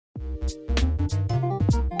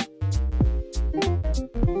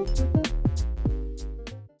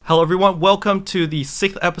Hello everyone, welcome to the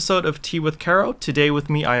 6th episode of Tea with Kero. Today with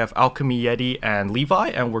me I have Alchemy Yeti and Levi,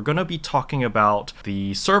 and we're going to be talking about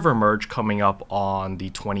the server merge coming up on the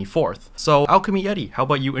 24th. So Alchemy Yeti, how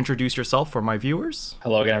about you introduce yourself for my viewers?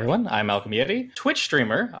 Hello again everyone, I'm Alchemy Yeti, Twitch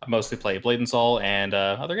streamer. I mostly play Blade and Soul and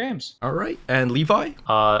other games. Alright, and Levi?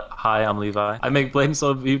 Hi, I'm Levi. I make Blade and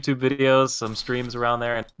Soul YouTube videos, some streams around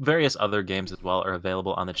there, and various other games as well are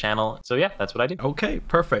available on the channel. So yeah, that's what I do. Okay,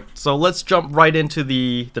 perfect. So let's jump right into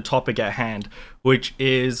the topic at hand, which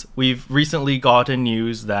is we've recently gotten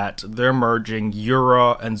news that they're merging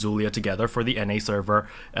Euro and Zulia together for the NA server,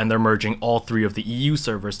 and they're merging all three of the EU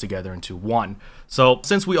servers together into one. So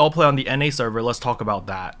since we all play on the NA server, let's talk about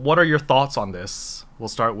that. What are your thoughts on this? We'll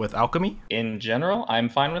start with Alchemy. In general, I'm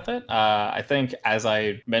fine with it. I think, as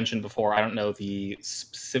I mentioned before, I don't know the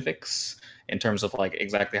specifics in terms of like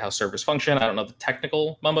exactly how servers function. I don't know the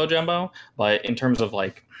technical mumbo jumbo, but in terms of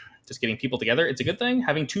like just getting people together, it's a good thing.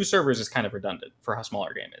 Having two servers is kind of redundant for how small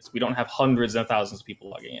our game is. We don't have hundreds and thousands of people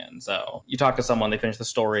logging in. So you talk to someone, they finish the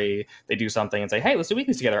story, they do something and say, hey, let's do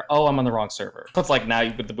weeklies together. Oh, I'm on the wrong server. So it's like now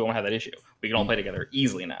we won't have that issue. We can all play together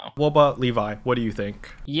easily now. What about Levi? What do you think?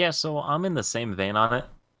 Yeah, so I'm in the same vein on it.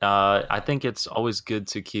 I think it's always good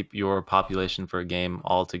to keep your population for a game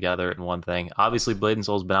all together in one thing. Obviously, Blade and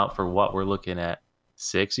Soul's been out for what we're looking at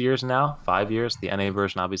 6 years now, 5 years. The NA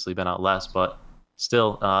version obviously been out less, but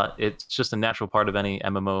still, it's just a natural part of any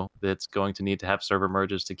MMO that's going to need to have server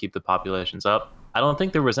merges to keep the populations up. I don't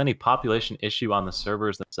think there was any population issue on the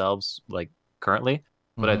servers themselves, like currently,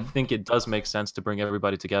 but I think it does make sense to bring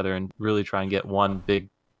everybody together and really try and get one big,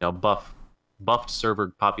 buffed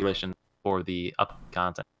server population for the up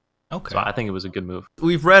content. Okay. So I think it was a good move.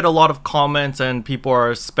 We've read a lot of comments and people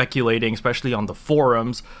are speculating, especially on the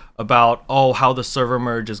forums, about how the server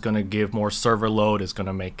merge is going to give more server load, there's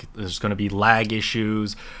going to be lag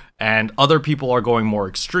issues, and other people are going more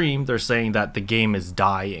extreme. They're saying that the game is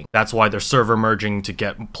dying. That's why they're server merging to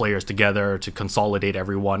get players together, to consolidate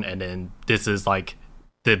everyone, and then this is like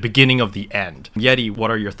the beginning of the end. Yeti, what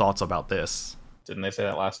are your thoughts about this? Didn't they say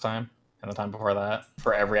that last time? And the time before that,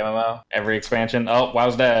 for every MMO, every expansion. Oh,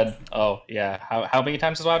 WoW's dead. Oh, yeah. How many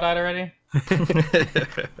times has WoW died already?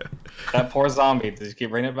 That poor zombie. Just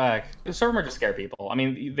keep bringing it back. The server merges scare people. I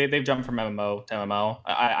mean, they've jumped from MMO to MMO.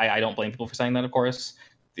 I don't blame people for saying that, of course.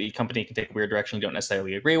 The company can take a weird direction you don't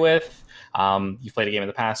necessarily agree with. You've played a game in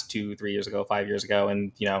the past 2, 3 years ago, 5 years ago,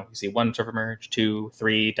 and you see one server merge, 2,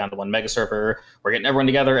 3, down to one mega server. We're getting everyone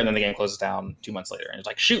together, and then the game closes down 2 months later. And it's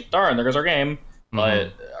like, shoot, darn, there goes our game.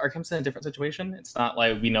 But our game's in a different situation. It's not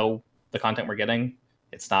like we know the content we're getting.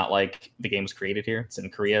 It's not like the game's created here. It's in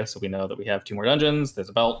Korea, so we know that we have 2 more dungeons. There's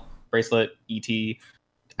a belt, bracelet, ET,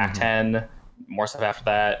 Act 10, more stuff after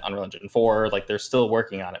that, Unreal Engine 4. Like, they're still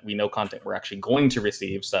working on it. We know content we're actually going to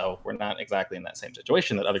receive, so we're not exactly in that same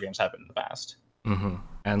situation that other games have been in the past.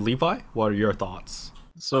 And Levi, what are your thoughts?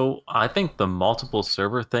 So I think the multiple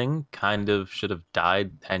server thing kind of should have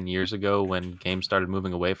died 10 years ago when games started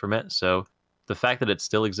moving away from it. So the fact that it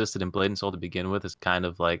still existed in Blade and Soul to begin with is kind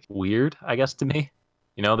of like weird, I guess, to me.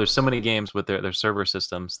 There's so many games with their server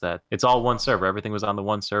systems that it's all one server. Everything was on the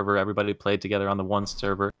one server. Everybody played together on the one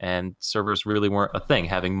server, and servers really weren't a thing,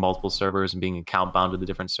 having multiple servers and being account bound to the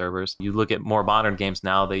different servers. You look at more modern games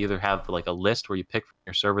now, they either have like a list where you pick from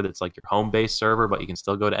your server that's like your home-based server, but you can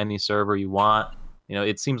still go to any server you want.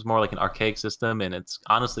 It seems more like an archaic system, and it's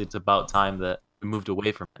about time that moved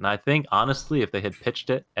away from it. And I think, honestly, if they had pitched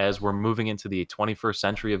it as we're moving into the 21st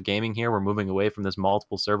century of gaming here, we're moving away from this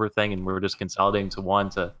multiple server thing and we're just consolidating to one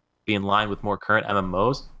to be in line with more current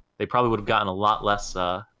MMOs, they probably would have gotten a lot less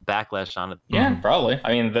backlash on it. Yeah, probably.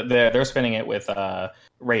 I mean, they're spinning it with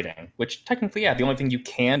raiding, which technically, the only thing you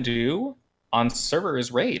can do on server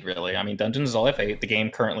is raid, really. I mean, Dungeons is all F8. The game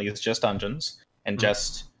currently is just Dungeons and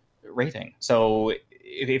just raiding. So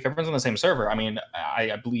if everyone's on the same server, I mean,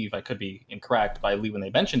 I believe, I could be incorrect, but I believe when they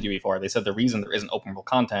mentioned UE4, they said the reason there isn't open world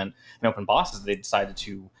content and open bosses they decided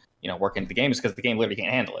to work into the game is because the game literally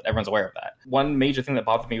can't handle it. Everyone's aware of that. One major thing that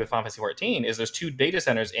bothered me with Final Fantasy 14 is there's 2 data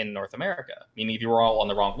centers in North America. Meaning if you were all on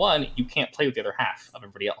the wrong one, you can't play with the other half of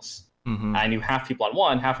everybody else. I knew half people on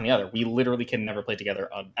one, half on the other. We literally can never play together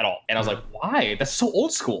at all. And I was like, why? That's so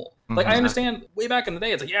old school. Like, I understand way back in the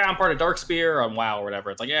day, it's like, yeah, I'm part of Darkspear on WoW or whatever.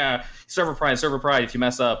 It's like, yeah, server pride. If you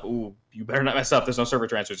mess up, ooh, you better not mess up. There's no server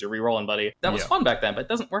transfers. You're re-rolling, buddy. That was fun back then, but it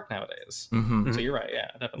doesn't work nowadays. So you're right. Yeah,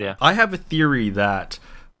 definitely. Yeah. I have a theory that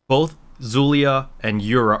both Zulia and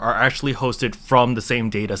Euro are actually hosted from the same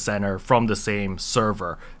data center, from the same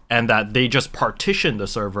server. and that they just partition the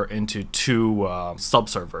server into two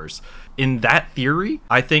sub-servers. In that theory,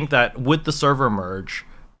 I think that with the server merge,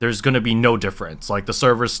 there's going to be no difference. Like, the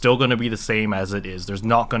server's still going to be the same as it is. There's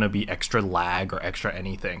not going to be extra lag or extra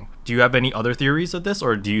anything. Do you have any other theories of this,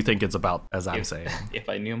 or do you think it's about as I'm saying? If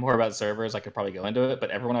I knew more about servers, I could probably go into it, but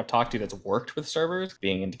everyone I've talked to that's worked with servers,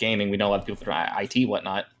 being into gaming, we know a lot of people from IT,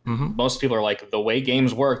 whatnot. Most people are like, the way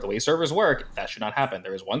games work, the way servers work, that should not happen.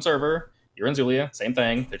 There is one server, you're in Zulia, same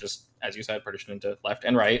thing. They're just, as you said, partitioned into left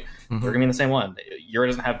and right. They're going to be in the same one. Euro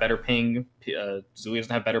doesn't have better ping. Zulia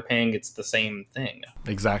doesn't have better ping. It's the same thing.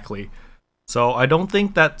 Exactly. So I don't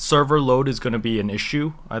think that server load is going to be an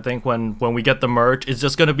issue. I think when we get the merge, it's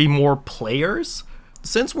just going to be more players.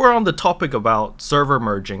 Since we're on the topic about server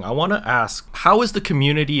merging, I want to ask, how is the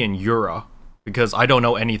community in Euro? Because I don't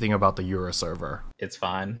know anything about the Euro server. It's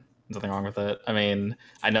fine. Nothing wrong with it. I mean,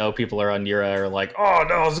 I know people are on Yura are like, oh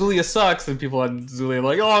no, Zulia sucks, and people on Zulia are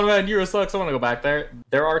like, oh man, Yura sucks, I want to go back there.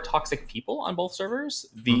 There are toxic people on both servers.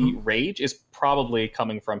 The rage is probably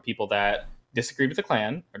coming from people that disagreed with the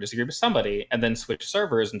clan or disagreed with somebody and then switch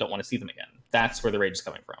servers and don't want to see them again. That's where the rage is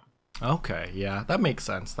coming from. Okay, yeah, that makes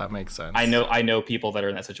sense. That makes sense. I know people that are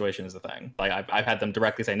in that situation is the thing. Like, I've had them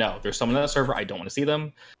directly say, no, there's someone on that server, I don't want to see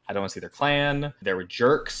them. I don't want to see their clan. They were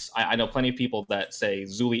jerks. I know plenty of people that say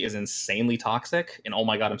Zuli is insanely toxic, and oh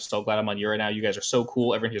my god, I'm so glad I'm on Yura now. You guys are so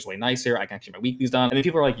cool. Everyone here's way nice here. I can actually get my weeklies done. And then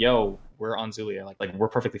people are like, yo, we're on Zulia. Like we're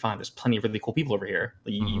perfectly fine. There's plenty of really cool people over here.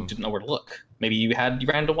 Like, you didn't know where to look. Maybe you ran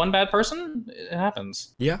into one bad person. It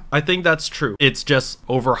happens. Yeah, I think that's true. It's just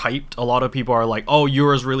overhyped. A lot of people are like, oh,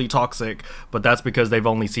 Yura's really toxic, but that's because they've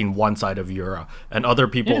only seen one side of Yura. And other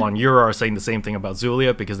people on Yura are saying the same thing about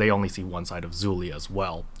Zulia because they only see one side of Zulia as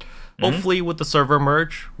well. Hopefully with the server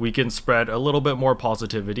merge, we can spread a little bit more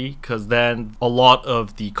positivity, because then a lot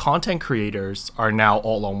of the content creators are now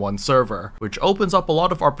all on one server, which opens up a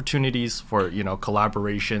lot of opportunities for, you know,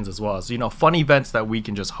 collaborations as well as, you know, fun events that we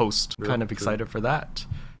can just host. Kind of excited for that.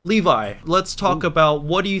 Levi, let's talk about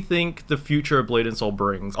what do you think the future of Blade and Soul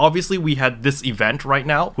brings. Obviously, we had this event right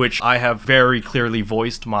now, which I have very clearly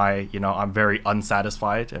voiced my, you know, I'm very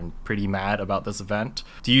unsatisfied and pretty mad about this event.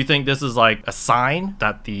 Do you think this is like a sign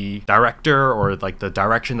that the director or like the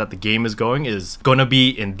direction that the game is going to be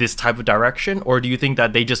in this type of direction? Or do you think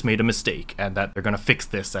that they just made a mistake and that they're going to fix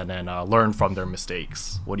this and then learn from their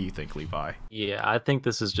mistakes? What do you think, Levi? Yeah, I think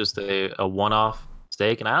this is just a one-off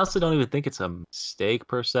mistake, and I honestly don't even think it's a mistake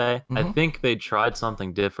per se. I think they tried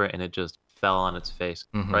something different and it just fell on its face,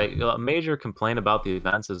 right? A major complaint about the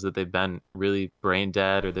events is that they've been really brain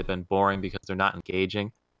dead or they've been boring because they're not engaging.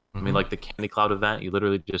 I mean, like the Candy Cloud event, you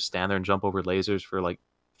literally just stand there and jump over lasers for like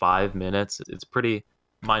 5 minutes. It's pretty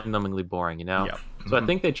mind-numbingly boring, you know? So I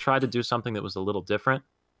think they tried to do something that was a little different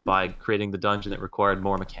by creating the dungeon that required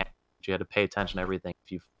more mechanics. You had to pay attention to everything.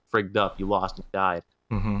 If you frigged up, you lost and died.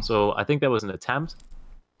 So I think that was an attempt,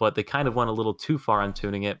 but they kind of went a little too far on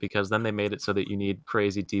tuning it, because then they made it so that you need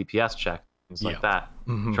crazy DPS checks, things like that.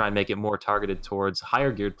 Try and make it more targeted towards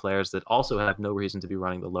higher geared players that also have no reason to be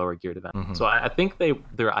running the lower geared event. So I think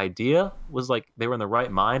their idea was like they were in the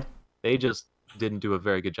right mind. They just didn't do a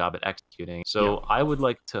very good job at executing. So I would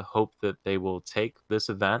like to hope that they will take this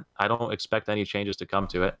event. I don't expect any changes to come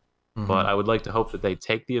to it, but I would like to hope that they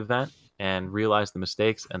take the event and realize the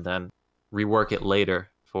mistakes and then rework it later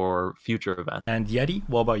for future events. And Yeti,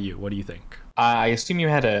 what about you? What do you think? I assume you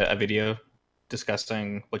had a video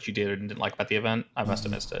discussing what you did and didn't like about the event. I must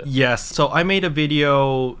have missed it. Yes, so I made a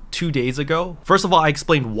video 2 days ago. First of all, I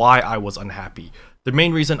explained why I was unhappy. The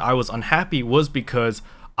main reason I was unhappy was because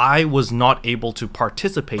I was not able to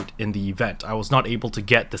participate in the event. I was not able to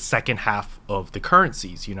get the second half of the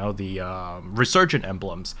currencies, you know, the resurgent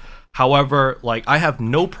emblems. However, like, I have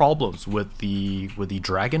no problems with the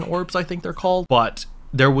dragon orbs, I think they're called, but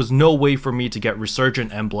there was no way for me to get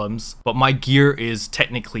resurgent emblems, but my gear is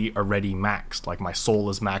technically already maxed. Like, my soul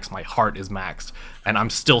is maxed, my heart is maxed, and I'm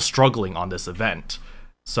still struggling on this event.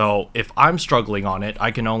 So if I'm struggling on it,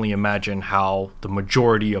 I can only imagine how the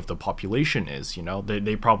majority of the population is, you know?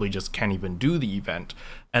 They probably just can't even do the event.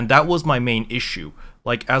 And that was my main issue.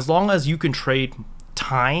 Like, as long as you can trade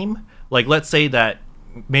time, like, let's say that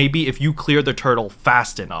maybe if you clear the turtle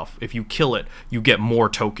fast enough, if you kill it, you get more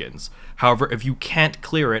tokens. However, if you can't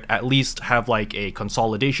clear it, at least have like a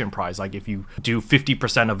consolidation prize. Like if you do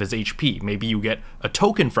 50% of his HP, maybe you get a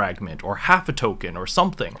token fragment or half a token or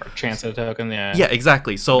something. Or a chance at a token, yeah. Yeah,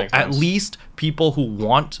 exactly. So at least people who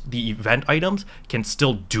want the event items can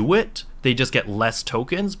still do it. They just get less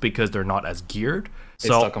tokens because they're not as geared. They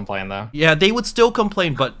still complain though. Yeah, they would still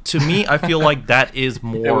complain, but to me, I feel like that is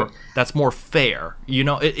more that's more fair. You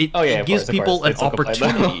know, it gives people an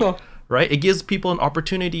opportunity. right? It gives people an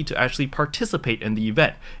opportunity to actually participate in the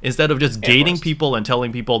event instead of just gating people and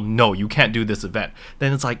telling people, no, you can't do this event.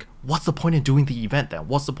 Then it's like, what's the point of doing the event then?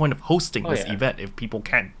 What's the point of hosting this event if people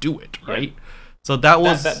can't do it, right? So that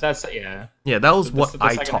was that was what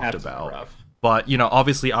I talked about. But, you know,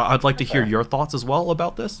 obviously, I'd like to hear your thoughts as well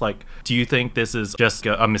about this. Like, do you think this is just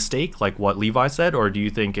a mistake, like what Levi said, or do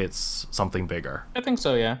you think it's something bigger? I think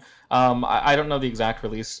so, yeah. I don't know the exact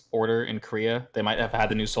release order in Korea. They might have had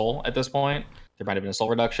the new Soul at this point. There might have been a Soul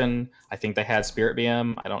reduction. I think they had Spirit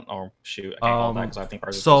BM. I don't know. Shoot, I can't call that because I think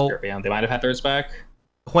ours is Spirit BM. They might have had theirs back.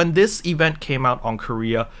 When this event came out on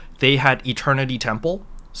Korea, they had Eternity Temple.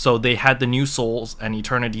 So they had the new Souls and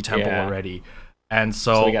Eternity Temple already. And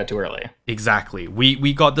so we got too early. Exactly.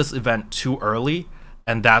 We got this event too early,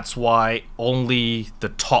 and that's why only the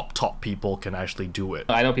top people can actually do it.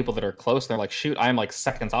 I know people that are close, and they're like, shoot, I'm like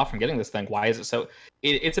seconds off from getting this thing. Why is it so...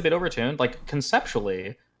 It's a bit overtuned. Like,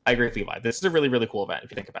 conceptually, I agree with Levi. This is a really, really cool event,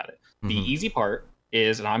 if you think about it. The easy part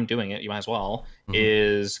is, and I'm doing it, you might as well,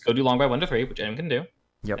 is go do Long by 1 to 3, which anyone can do.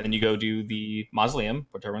 Yep. And then you go do the Mausoleum,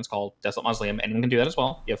 which everyone's called Desolate Mausoleum. Anyone can do that as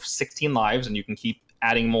well. You have 16 lives, and you can keep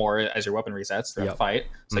adding more as your weapon resets throughout the fight.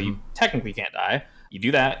 So you technically can't die. You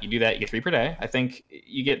do that, you get 3 per day. I think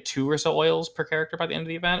you get 2 or so oils per character by the end of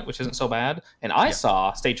the event, which isn't so bad. And I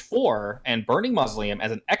saw Stage 4 and Burning Mausoleum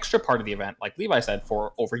as an extra part of the event, like Levi said,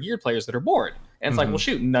 for overgeared players that are bored. And it's like, well,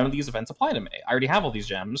 shoot, none of these events apply to me. I already have all these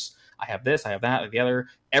gems. I have this, I have that, the other.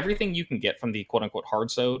 Everything you can get from the quote-unquote hard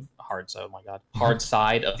side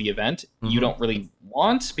of the event, you don't really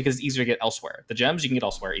want because it's easier to get elsewhere. The gems you can get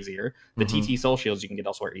elsewhere easier. The TT Soul Shields you can get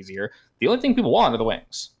elsewhere easier. The only thing people want are the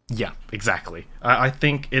wings. Yeah, exactly. I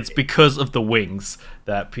think it's because of the wings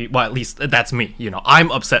that people... Well, at least that's me. You know,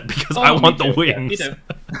 I'm upset because I want the wings. Yeah, me too.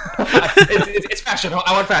 it's fashion.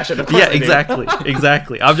 I want fashion. Of course yeah, exactly.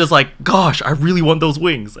 I'm just like, gosh, I really want those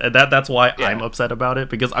wings. And that's why I'm upset about it,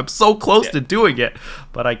 because I'm so close to doing it,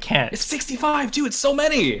 but I can't. It's 65, dude. It's so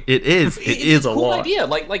many. It is. It is a cool lot. Idea.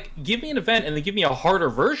 Like, give me an event and then give me a harder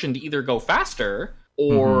version to either go faster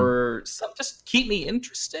or just keep me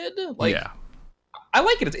interested. Like, I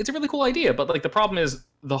like it. It's a really cool idea, but like the problem is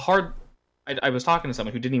the hard. I was talking to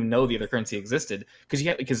someone who didn't even know the other currency existed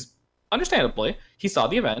because understandably he saw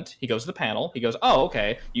the event. He goes to the panel. He goes, "Oh,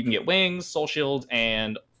 okay. You can get wings, soul shield,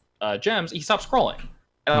 and gems." He stopped scrolling,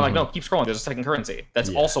 and I'm like, "No, keep scrolling. There's a second currency that's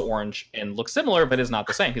also orange and looks similar, but is not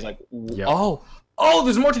the same." He's like, "Oh,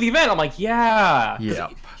 there's more to the event." I'm like, "Yeah."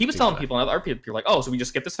 He was telling people, and other people are like, "Oh, so we just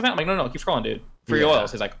skip this event?" I'm like, "No, keep scrolling, dude. For your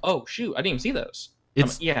oils." He's like, "Oh, shoot, I didn't even see those."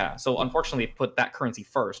 So unfortunately put that currency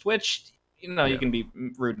first, which, you know, you can be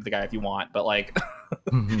rude to the guy if you want, but like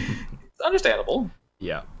it's understandable.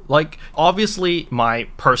 Yeah. Like, obviously my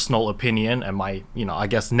personal opinion and my, you know, I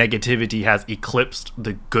guess negativity has eclipsed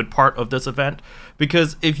the good part of this event,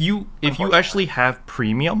 because if you actually have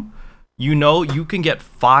premium, you know, you can get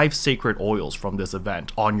 5 sacred oils from this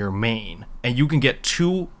event on your main, and you can get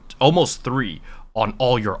 2, almost 3 on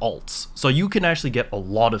all your alts. So you can actually get a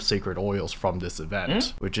lot of sacred oils from this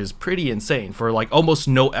event, which is pretty insane for like almost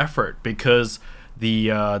no effort, because the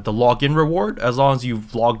login reward, as long as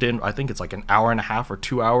you've logged in, I think it's like an hour and a half or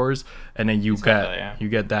 2 hours, and then you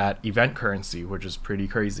get that event currency, which is pretty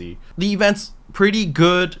crazy. The event's pretty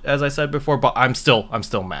good, as I said before, but I'm still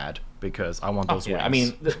mad because I want those wings. I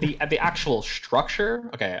mean, the actual structure,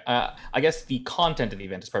 I guess the content of the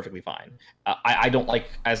event is perfectly fine. I don't like,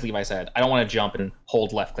 as Levi said, I don't want to jump and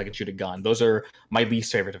hold left click and shoot a gun. Those are my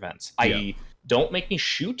least favorite events. Don't make me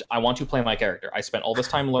shoot. I want to play my character. I spent all this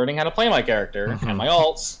time learning how to play my character and my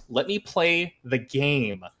alts. Let me play the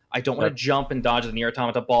game. I don't want to jump and dodge the near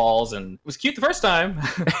automata balls. And it was cute the first time,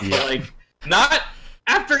 but like not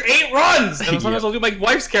after 8 runs. And sometimes I'll do my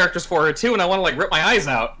wife's characters for her too, and I want to like rip my eyes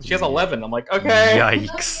out. She has 11. I'm like, okay.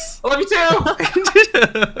 Yikes. I love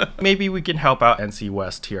you too. Maybe we can help out NC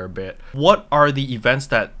West here a bit. What are the events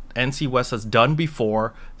that NC West has done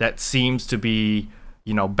before that seems to be,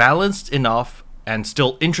 you know, balanced enough and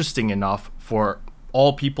still interesting enough for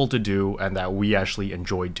all people to do and that we actually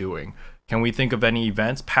enjoy doing? Can we think of any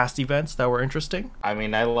events, past events, that were interesting? I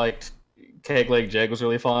mean, I liked Keg Leg Jag was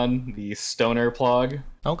really fun. The Stoner plug.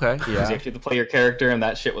 Okay, yeah. You actually had to play your character, and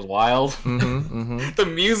that shit was wild.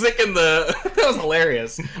 The music and that was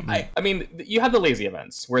hilarious. I mean, you had the lazy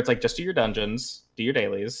events where it's like just do your dungeons, do your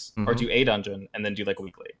dailies, or do a dungeon, and then do like a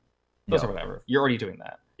weekly. Those are whatever. You're already doing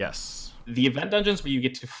that. Yes. The event dungeons where you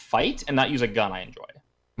get to fight and not use a gun, I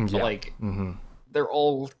enjoy. So like, they're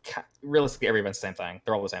all realistically every event's the same thing.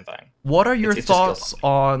 They're all the same thing. What are your thoughts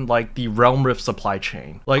on like the Realm Rift supply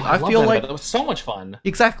chain? Like, I feel like that was so much fun.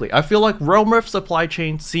 Exactly. I feel like Realm Rift supply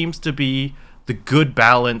chain seems to be the good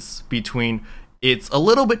balance between it's a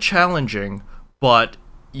little bit challenging, but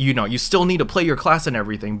you still need to play your class and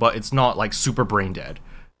everything, but it's not like super brain dead.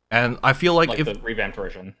 And I feel like if the revamped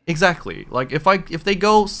version. Exactly. Like if they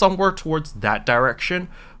go somewhere towards that direction,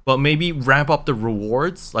 but maybe ramp up the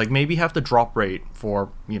rewards, like maybe have the drop rate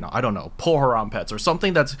for, I don't know, Poharam pets or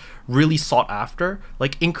something that's really sought after,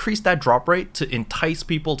 like increase that drop rate to entice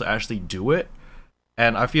people to actually do it.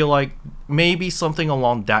 And I feel like maybe something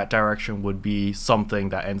along that direction would be something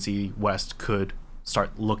that NC West could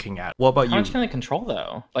start looking at. What about you? How much can they control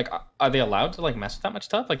though? Like, are they allowed to like mess with that much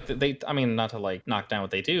stuff? Like I mean, not to like knock down what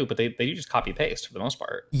they do, but they do just copy paste for the most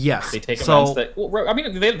part. Yes. They take events that, well, I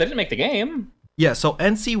mean, they didn't make the game. Yeah, so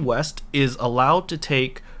NC West is allowed to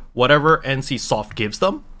take whatever NC Soft gives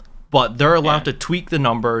them, but they're allowed to tweak the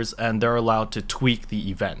numbers and they're allowed to tweak the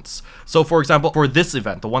events. So for example, for this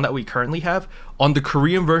event, the one that we currently have, on the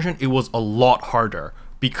Korean version, it was a lot harder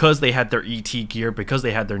because they had their ET gear, because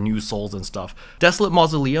they had their new souls and stuff. Desolate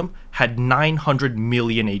Mausoleum had 900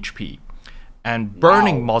 million HP, and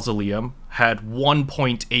Burning Mausoleum had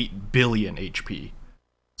 1.8 billion HP.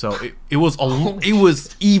 So it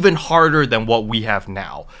was even harder than what we have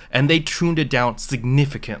now, and they tuned it down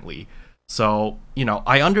significantly. So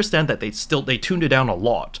I understand that they tuned it down a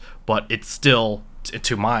lot, but it's still,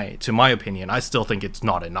 to my opinion, I still think it's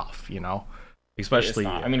not enough. Especially.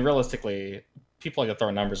 I mean, realistically, people like to throw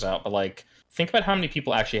numbers out, but like think about how many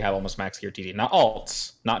people actually have almost max gear TD. Not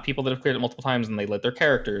alts, not people that have cleared it multiple times and they let their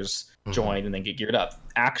characters join and then get geared up.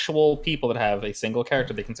 Actual people that have a single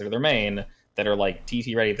character they consider their main, that are like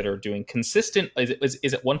TT ready, that are doing consistent. Is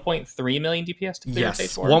it 1.3 million DPS to clear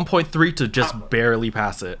stage 4? 1.3 to just barely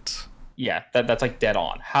pass it. Yeah, that's like dead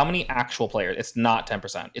on. How many actual players? It's not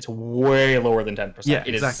 10%. It's way lower than 10%. Yeah,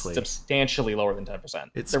 it exactly. is substantially lower than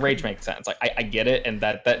 10%. The rage makes sense. Like I get it, and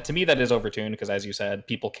that to me that is overtuned because, as you said,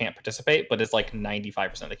 people can't participate, but it's like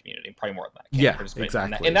 95% of the community, probably more than that. Can't participate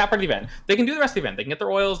exactly. In that part of the event, they can do the rest of the event. They can get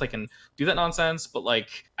their oils. They can do that nonsense. But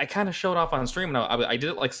like, I kind of showed off on stream, and I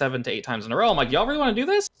did it like 7 to 8 times in a row. I'm like, y'all really want to do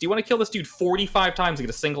this? Do you want to kill this dude 45 times to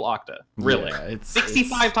get a single octa? Really? Yeah,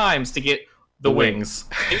 65 times to get the wings.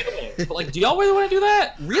 Maybe the wings. But like, do y'all really want to do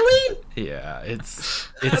that? Really? Yeah, it's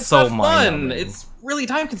That's so fun. It's really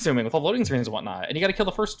time consuming with all loading screens and whatnot. And you got to kill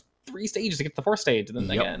the first 3 stages to get the 4th stage, and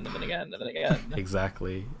then again, and then again, and then again.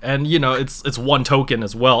 Exactly. And it's one token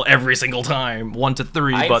as well every single time. 1 to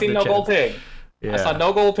 3. I ain't seen no gold pig. Yeah. I saw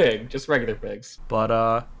no gold pig, just regular pigs.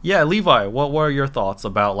 But yeah, Levi, what were your thoughts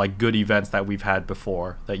about like good events that we've had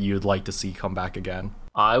before that you'd like to see come back again?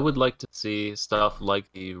 I would like to see stuff like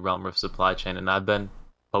the Realm Rift supply chain, and I've been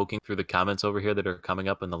poking through the comments over here that are coming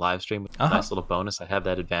up in the live stream with a nice little bonus. I have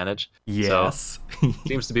that advantage. Yes. So,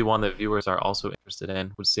 seems to be one that viewers are also interested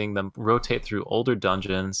in, with seeing them rotate through older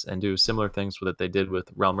dungeons and do similar things that they did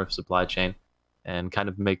with Realm Rift supply chain and kind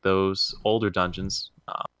of make those older dungeons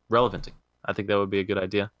relevant. I think that would be a good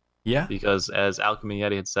idea. Yeah. Because as Alchemy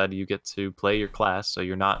Yeti had said, you get to play your class, so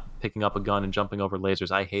you're not picking up a gun and jumping over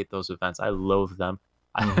lasers. I hate those events. I loathe them.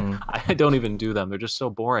 I don't even do them. They're just so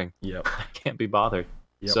boring. Yep. I can't be bothered.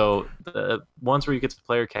 Yep. So the ones where you get to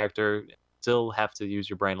play your character, still have to use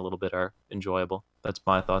your brain a little bit, are enjoyable. That's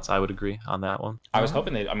my thoughts. I would agree on that one. I was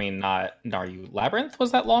hoping not Are You Labyrinth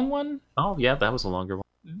was that long one? Oh yeah, that was a longer one.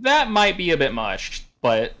 That might be a bit much,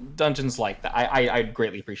 but dungeons like that, I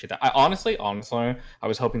greatly appreciate that. I honestly, I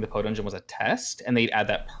was hoping the Poe dungeon was a test and they'd add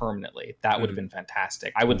that permanently. That would have been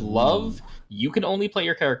fantastic. I would love, you can only play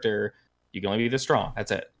your character, you can only be this strong. That's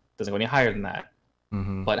it. Doesn't go any higher than that.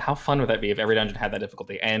 But how fun would that be if every dungeon had that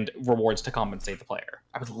difficulty and rewards to compensate the player?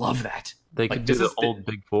 I would love that. They could do the old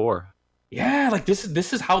Big Four. Yeah, like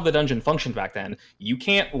this is how the dungeon functioned back then. You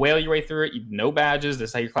can't whale your way through it. No badges.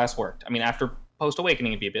 This is how your class worked. I mean, after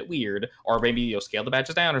post-awakening, it'd be a bit weird, or maybe scale the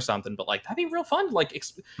badges down or something, but like that'd be real fun to like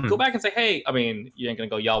go back and say, hey, I mean, you ain't gonna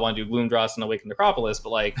go, y'all want to do Gloomdross and Awaken Necropolis, but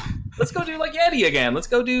like let's go do like Yeti again, let's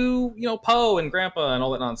go do Poe and Grandpa and all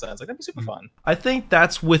that nonsense. Like that'd be super fun. I think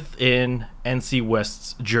that's within NC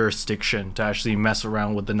West's jurisdiction to actually mess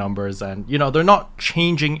around with the numbers, and they're not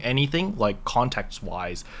changing anything like context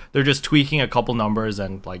wise, they're just tweaking a couple numbers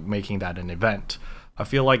and like making that an event. I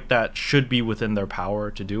feel like that should be within their power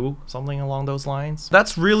to do something along those lines.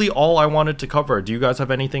 That's really all I wanted to cover. Do you guys have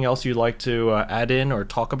anything else you'd like to add in or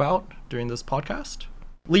talk about during this podcast?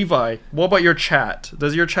 Levi, what about your chat?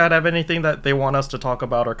 Does your chat have anything that they want us to talk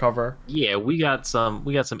about or cover? Yeah, we got some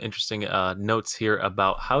interesting notes here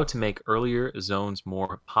about how to make earlier zones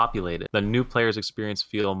more populated. The new players' experience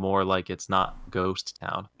feel more like it's not Ghost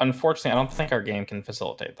Town. Unfortunately, I don't think our game can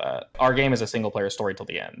facilitate that. Our game is a single player story till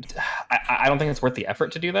the end. I don't think it's worth the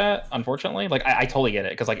effort to do that, unfortunately. Like, I totally get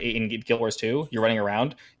it, because like in Guild Wars 2, you're running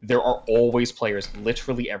around, there are always players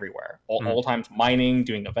literally everywhere. All times mining,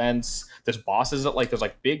 doing events. There's bosses that there's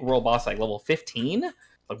big world boss level 15,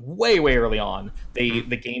 like way early on. The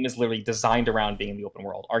game is literally designed around being in the open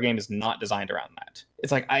world. Our game is not designed around that.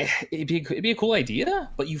 It's like it'd be a cool idea,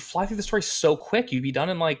 but you fly through the story so quick, you'd be done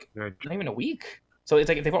in like not even a week. So it's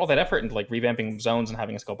like if they put all that effort into like revamping zones and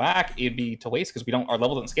having us go back, it'd be to waste because our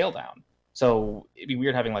level doesn't scale down. So it'd be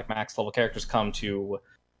weird having like max level characters come to,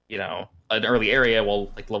 you know, an early area while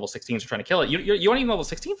like level 16s are trying to kill it. You don't even level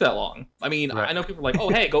 16 for that long. I mean, right. I know people are like, oh,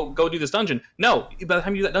 hey, go do this dungeon. No, by the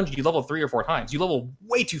time you do that dungeon, you level 3 or 4 times. You level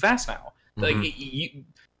way too fast now. Like you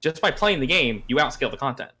just by playing the game, you outscale the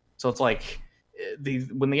content. So it's like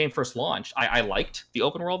when the game first launched, I liked the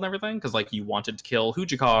open world and everything because like you wanted to kill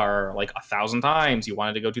Hujakar like 1,000 times. You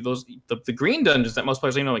wanted to go do those the green dungeons that most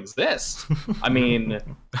players don't even know exist. I mean.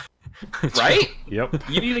 Right? Yep.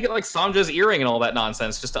 You need to get like Sandra's earring and all that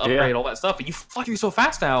nonsense just to upgrade all that stuff. But you fly through so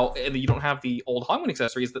fast now, and you don't have the old Hongwen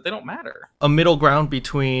accessories that they don't matter. A middle ground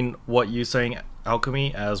between what you saying,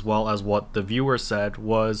 Alchemy, as well as what the viewer said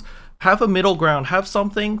was have a middle ground, have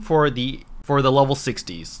something for the level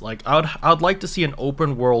 60s. Like I'd like to see an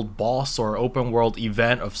open world boss or open world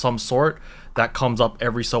event of some sort that comes up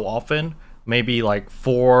every so often, maybe like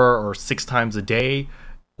 4 or 6 times a day,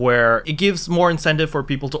 where it gives more incentive for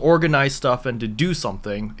people to organize stuff and to do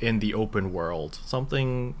something in the open world.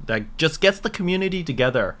 Something that just gets the community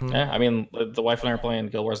together. Yeah, I mean, the wife and I are playing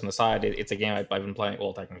Guild Wars on the side. It's a game I've been playing,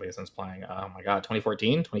 well, technically since playing, oh my god,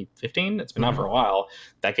 2014, 2015? It's been out for a while.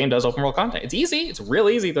 That game does open world content. It's easy. It's real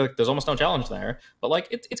easy. There's almost no challenge there. But, like,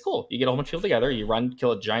 it's cool. You get a whole bunch of people together, you run,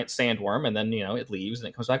 kill a giant sandworm, and then, you know, it leaves and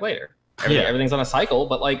it comes back later. Everything's on a cycle,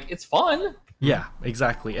 but, like, it's fun. Yeah,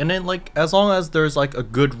 exactly. And then, like, as long as there's, like, a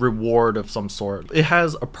good reward of some sort, it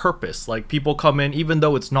has a purpose. Like, people come in, even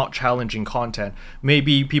though it's not challenging content,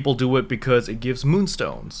 maybe people do it because it gives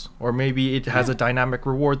moonstones. Or maybe it has a dynamic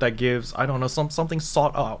reward that gives, I don't know, something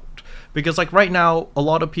sought out. Because, like, right now, a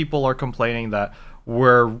lot of people are complaining that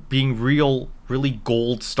we're being really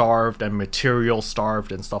gold starved and material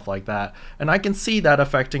starved and stuff like that, and I can see that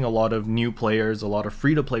affecting a lot of new players, a lot of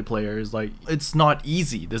free-to-play players. Like, it's not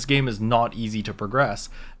easy. This game is not easy to progress,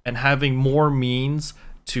 and having more means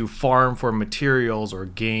to farm for materials or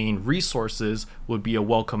gain resources would be a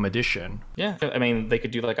welcome addition. Yeah, I mean, they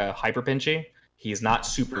could do like a hyper pinchy. He's not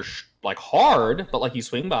super like hard, but like you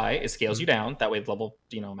swing by, it scales you down. That way, level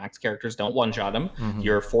max characters don't one shot him.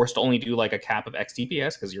 You're forced to only do like a cap of X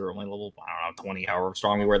DPS because you're only level 20, however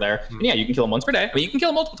strong we were there. And yeah, you can kill him once per day. I mean, you can kill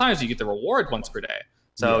him multiple times. So you get the reward once per day.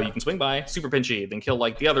 So you can swing by, super pinchy, then kill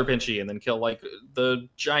like the other pinchy, and then kill like the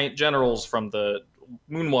giant generals from the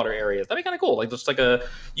Moonwater areas. That'd be kind of cool. Like just like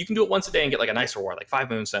you can do it once a day and get like a nice reward, like 5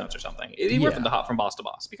 moonstones or something. It'd be worth it to hop from boss to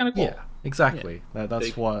boss. It'd be kind of cool. Yeah, exactly. Yeah.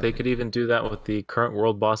 That's what they could even do that with the current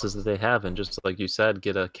world bosses that they have, and just like you said,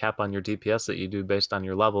 get a cap on your DPS that you do based on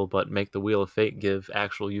your level, but make the Wheel of Fate give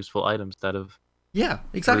actual useful items instead of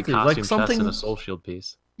exactly like something and a soul shield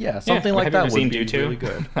piece. Yeah, something like that would be really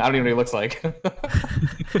good. I don't even know what he looks like.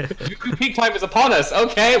 Peak time is upon us.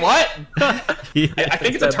 Okay, what? I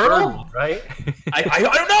think it's a turtle, bird, right? I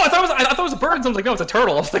don't know. I thought it was a bird. So I was like, no, it's a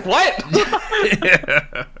turtle. I was like, what?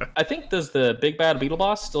 I think does the big bad beetle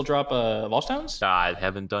boss still drop Wallstones? I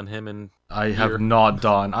haven't done him in. I've not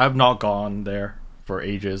gone there for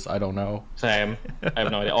ages. I don't know. Same. I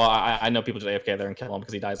have no idea. Oh, I know people just AFK there and kill him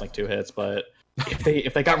because he dies like 2 hits, but.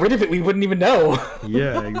 If they got rid of it, we wouldn't even know.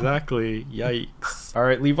 Yeah, exactly. Yikes. All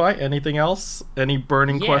right, Levi, anything else? Any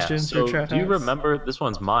burning questions so your chat do you has? Remember, this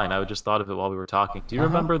one's mine, I just thought of it while we were talking. Do you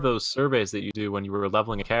remember those surveys that you do when you were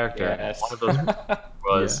leveling a character? Yes. One of those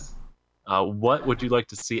was, what would you like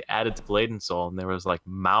to see added to Blade and Soul? And there was like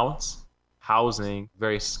mounts, housing,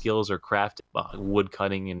 various skills or craft, wood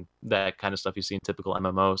cutting, and that kind of stuff you see in typical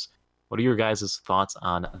MMOs. What are your guys' thoughts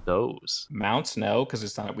on those? Mounts, no, because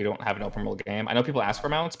it's not. We don't have an open world game. I know people ask for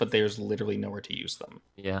mounts, but there's literally nowhere to use them.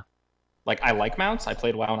 Yeah. Like, I like mounts. I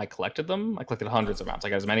played WoW and I collected them. I collected hundreds of mounts. I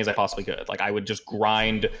got as many as I possibly could. Like, I would just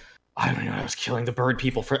grind. I don't know. I was killing the bird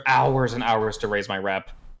people for hours and hours to raise my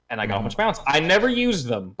rep, and I got a bunch of mounts. I never used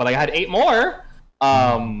them, but I had 8 more.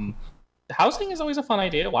 housing is always a fun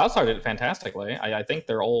idea. WildStar did it fantastically. I think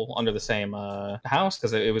they're all under the same house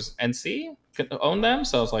because it was NC owned them.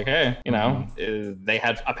 So I was like, hey, you know, they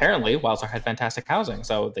had apparently WildStar had fantastic housing,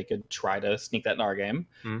 so they could try to sneak that in our game.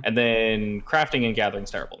 And then crafting and gathering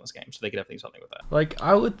is terrible in this game, so they could definitely do something with that. Like,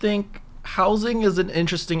 I would think housing is an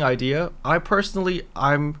interesting idea. I personally,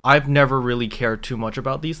 I've never really cared too much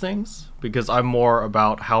about these things because I'm more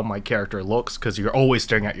about how my character looks, because you're always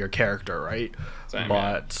staring at your character, right? Same,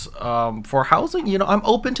 but for housing, you know, I'm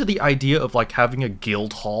open to the idea of like having a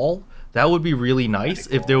guild hall. That would be really nice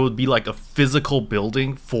if there would be like a physical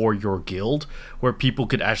building for your guild where people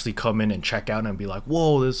could actually come in and check out and be like,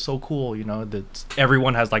 whoa, this is so cool, you know, that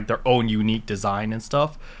everyone has like their own unique design and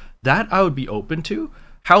stuff. That I would be open to.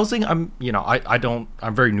 Housing, I'm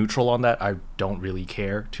very neutral on that. I don't really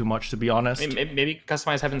care too much, to be honest. Maybe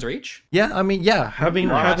customize Heaven's Reach? Yeah, I mean, yeah, having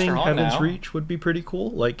Heaven's now. Reach would be pretty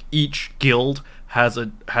cool. Like, each guild has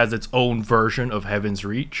its own version of Heaven's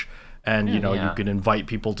Reach. And, you know, you can invite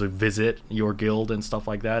people to visit your guild and stuff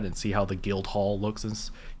like that and see how the guild hall looks. And,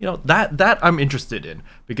 you know, that I'm interested in,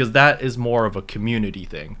 because that is more of a community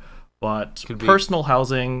thing. But personal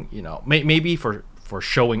housing, you know, maybe for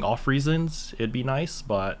showing off reasons, it'd be nice.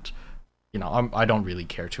 But, you know, I don't really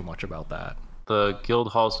care too much about that. The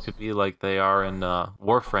guild halls could be like they are in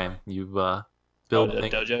Warframe. You build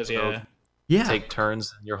things, dojos, take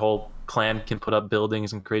turns. Your whole clan can put up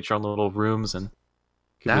buildings and create your own little rooms, and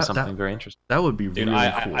could be something very interesting. That would be really cool.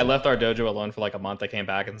 I left our dojo alone for like a month. I came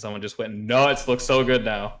back and someone just went, "Nuts, looks so good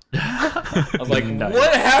now." I was like, nice.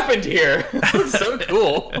 What happened here? It looks so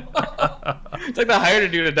cool. It's like they hired a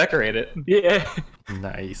dude to decorate it. Yeah.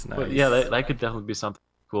 Nice. But yeah, that could definitely be something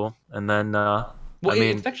cool. And then, well, I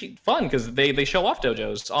mean, it's actually fun because they show off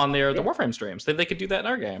dojos on the Warframe streams. They could do that in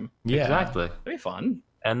our game. Yeah, exactly. That'd be fun.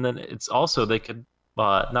 And then it's also, they could,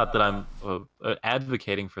 not that I'm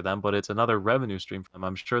advocating for them, but it's another revenue stream for them.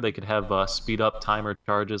 I'm sure they could have speed up timer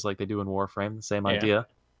charges like they do in Warframe. The same idea.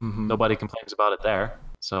 Nobody complains about it there.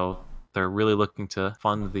 So they're really looking to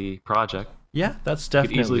fund the project. Yeah, that's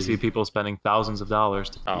definitely. You could easily see people spending thousands of dollars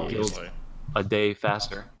to easily. A day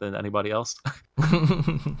faster than anybody else.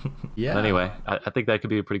 Yeah. Anyway, I think that could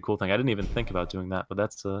be a pretty cool thing. I didn't even think about doing that, but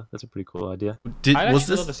that's a pretty cool idea. I'd love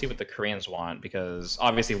to see what the Koreans want, because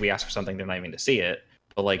obviously if we ask for something, they're not even to see it.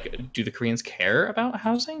 But like, do the Koreans care about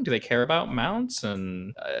housing? Do they care about mounts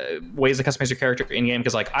and ways to customize your character in game?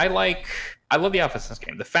 Because like, I love the outfits in this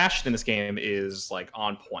game. The fashion in this game is like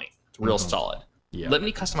on point. It's real solid. Yeah. Let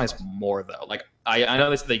me customize more though. Like I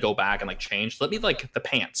know they go back and like change. Let me like the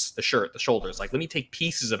pants, the shirt, the shoulders. Like let me take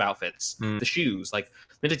pieces of outfits, the shoes. Like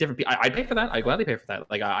let me take different. I'd pay for that. I'd gladly pay for that.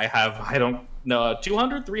 Like I don't know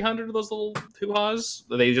 200, 300 of those little hoo-has.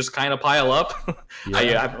 They just kind of pile up. I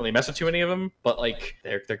haven't really messed with too many of them, but like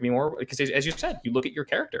there can be more, because as you said, you look at your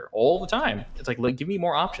character all the time. It's like give me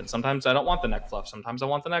more options. Sometimes I don't want the neck fluff. Sometimes I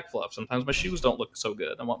want the neck fluff. Sometimes my shoes don't look so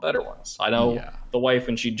good. I want better ones. I know the wife,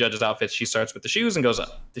 when she judges outfits, she starts with the shoes and goes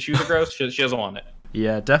up. The shoes are gross. She doesn't want it.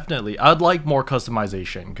 Yeah, definitely. I'd like more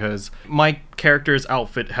customization, because my character's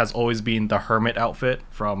outfit has always been the hermit outfit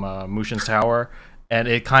from Mushin's Tower, and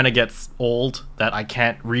it kind of gets old that I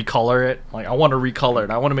can't recolor it. Like, I want to recolor it.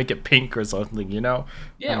 I want to make it pink or something, you know?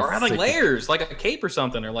 Yeah, or have like layers, like a cape or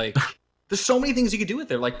something, or like... There's so many things you could do with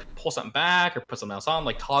it, like pull something back or put something else on,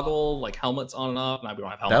 like toggle like helmets on and off. Now we don't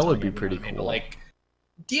have helmets. That would be pretty cool. But like,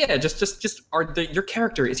 yeah, just your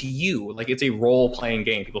character is you. Like, it's a role-playing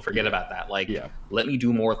game. People forget about that. Like, let me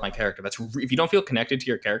do more with my character. If you don't feel connected to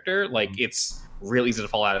your character, like it's real easy to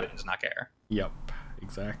fall out of it and just not care. Yep,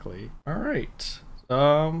 exactly. All right,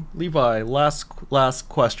 Levi, last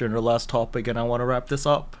question or last topic, and I want to wrap this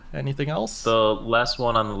up. Anything else? The last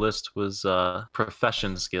one on the list was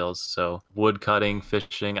profession skills. So wood cutting,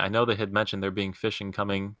 fishing. I know they had mentioned there being fishing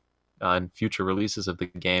coming in future releases of the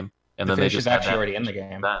game. And then they just actually already in the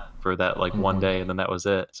game for that like one day, and then that was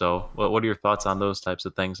it. So what are your thoughts on those types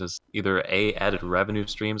of things as either added revenue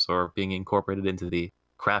streams or being incorporated into the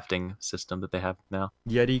crafting system that they have now?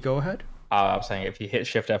 Yeti, go ahead. I was saying, if you hit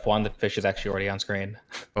Shift F1, the fish is actually already on screen.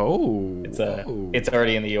 Oh, it's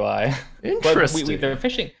already in the UI. Interesting. But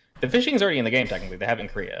the fishing is already in the game technically. They have it in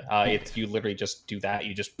Korea. It's you literally just do that.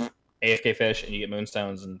 You just AFK fish and you get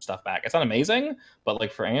moonstones and stuff back. It's not amazing, but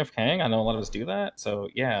like for AFKing, I know a lot of us do that. So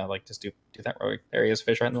yeah, like just do that. There he is,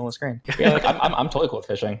 fish right in the middle of the screen. Yeah, like I'm totally cool with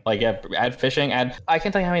fishing. Like add fishing. I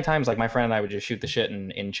can't tell you how many times like my friend and I would just shoot the shit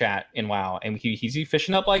in chat in WoW, and he's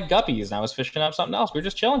fishing up like guppies, and I was fishing up something else. We were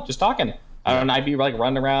just chilling, just talking. And I'd be like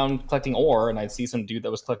running around collecting ore, and I'd see some dude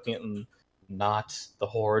that was collecting it and not the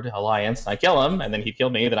Horde Alliance, and I'd kill him, and then he'd kill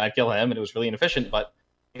me, then I'd kill him, and it was really inefficient, but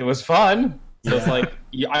it was fun. So it's like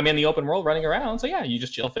I'm in the open world running around. So yeah, you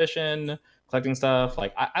just chill fishing, collecting stuff.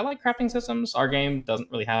 Like I like crafting systems. Our game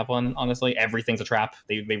doesn't really have one, honestly. Everything's a trap.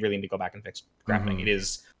 They really need to go back and fix crafting. It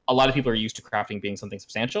is. A lot of people are used to crafting being something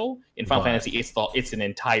substantial. In Final Fantasy, it's an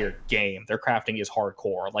entire game. Their crafting is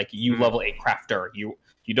hardcore. Like you level 8 crafter. You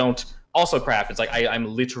don't also craft. It's like I'm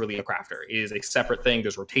literally a crafter. It is a separate thing.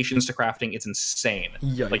 There's rotations to crafting. It's insane.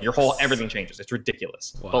 Yikes. Like your whole everything changes. It's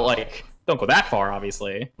ridiculous. Wow. But like don't go that far,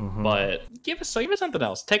 obviously. But give us something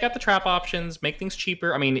else. Take out the trap options. Make things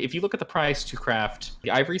cheaper. I mean, if you look at the price to craft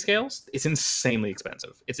the ivory scales, it's insanely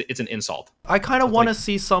expensive. It's an insult. I kind of want to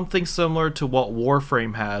see something similar to what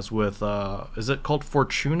Warframe has with is it called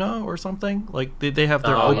Fortuna or something? Like they have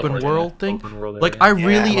their open world thing. Open world Like area. I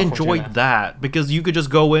really enjoyed Fortuna. that because you could just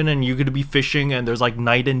go in and you could be fishing and there's like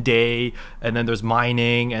night and day and then there's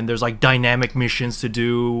mining and there's like dynamic missions to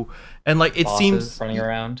do. And like it Bosses seems running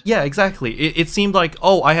around. Yeah, exactly. It seemed like,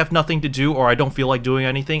 oh, I have nothing to do or I don't feel like doing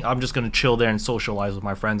anything. I'm just gonna chill there and socialize with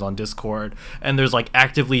my friends on Discord. And there's like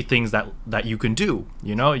actively things that you can do.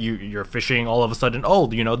 You know, you're fishing. All of a sudden,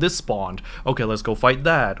 oh, you know, this spawned. Okay, let's go fight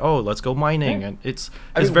that. Oh, let's go mining. And it's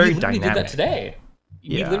very we dynamic. did that today.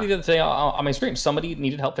 We Yeah. literally did that today on my stream. Somebody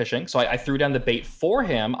needed help fishing, so I threw down the bait for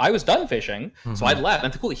him. I was done fishing, so I left.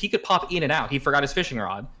 And cool, he could pop in and out. He forgot his fishing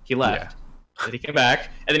rod. He left. Then he came back,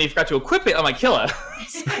 and then he forgot to equip it. I'm like, kill it.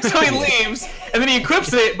 So he leaves, and then he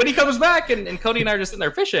equips it, but he comes back, and Cody and I are just sitting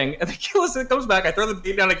there fishing, and then Killis comes back. I throw the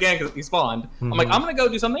bait down again because he spawned. I'm like, I'm going to go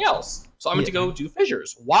do something else. So I'm going to go do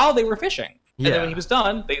fissures while they were fishing. And then when he was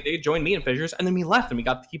done, they joined me in fissures, and then we left, and we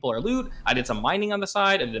got to keep all our loot. I did some mining on the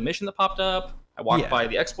side. I did a mission that popped up. I walked by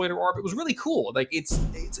the exploiter orb. It was really cool. Like it's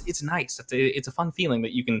nice. It's a fun feeling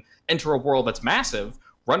that you can enter a world that's massive,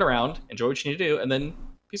 run around, enjoy what you need to do, and then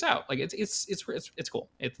peace out. Like it's cool.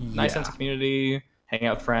 It's nice sense of community, hang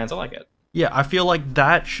out with friends. I like it. Yeah, I feel like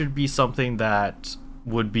that should be something that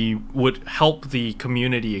would help the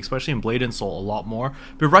community, especially in Blade and Soul, a lot more.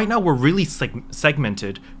 But right now we're really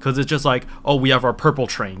segmented because it's just like, oh, we have our purple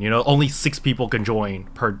train. You know, only 6 people can join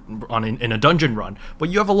in a dungeon run. But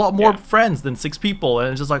you have a lot more friends than 6 people, and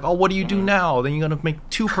it's just like, oh, what do you do now? Then you're gonna make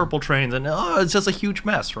 2 purple trains, and it's just a huge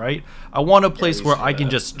mess, right? I want a place where I can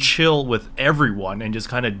just chill with everyone and just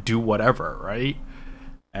kind of do whatever, right?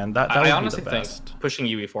 And that I would honestly be the think best. pushing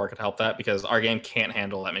UE4 could help that because our game can't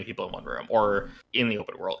handle that many people in one room or in the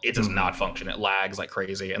open world. It does not function. It lags like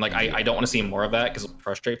crazy. And like I don't want to see more of that because it'll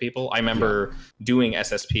frustrate people. I remember doing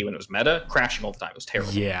SSP when it was meta, crashing all the time. It was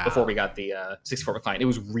terrible. Yeah. Before we got the 64-bit client, it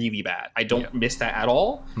was really bad. I don't miss that at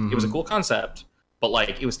all. It was a cool concept. But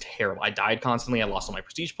like it was terrible. I died constantly. I lost all my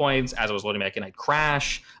prestige points. As I was loading back in, I'd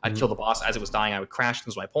crash. I'd kill the boss as it was dying. I would crash,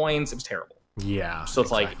 lose my points. It was terrible. Yeah. So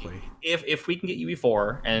it's like if we can get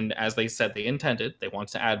UE4, and as they said they intended, they want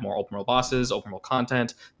to add more open world bosses, open world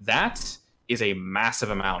content. That is a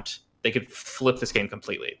massive amount. They could flip this game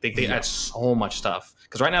completely. They add so much stuff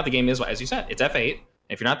because right now the game is, as you said, it's F8.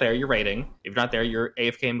 If you're not there, you're raiding. If you're not there, you're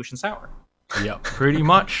AFK and Mushin Sour. Yeah, pretty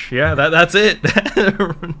much. Yeah, that's it.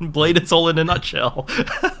 Blade and Soul in a nutshell.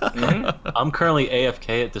 I'm currently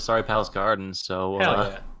AFK at Desari Palace Gardens, so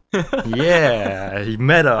Hell yeah,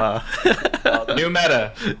 meta. New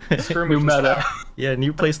meta. Screw new meta. Yeah,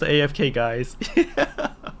 new place to AFK, guys.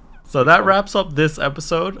 So that wraps up this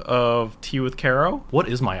episode of Tea with Kero. What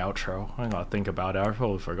is my outro? I gotta think about it. I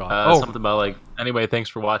totally forgot. Something about like, anyway, thanks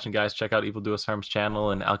for watching, guys. Check out Evil Duos Harm's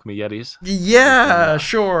channel and Alchemy Yetis. Yeah,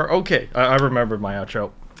 sure. Okay, I remembered my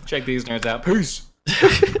outro. Check these nerds out. Peace.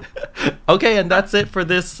 Okay, and that's it for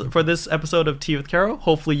this episode of Tea with Kero.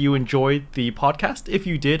 Hopefully you enjoyed the podcast. If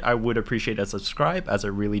you did, I would appreciate a subscribe, as it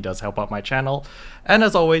really does help out my channel. And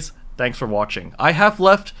as always, thanks for watching. I have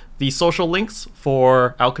left the social links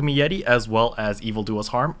for Alchemy Yeti as well as Evil Duos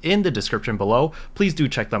Harm in the description below. Please do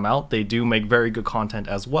check them out. They do make very good content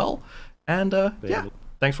as well. And yeah,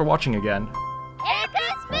 thanks for watching again. What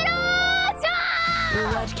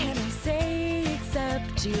can I say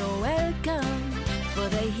except you're welcome for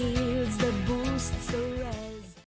the heat?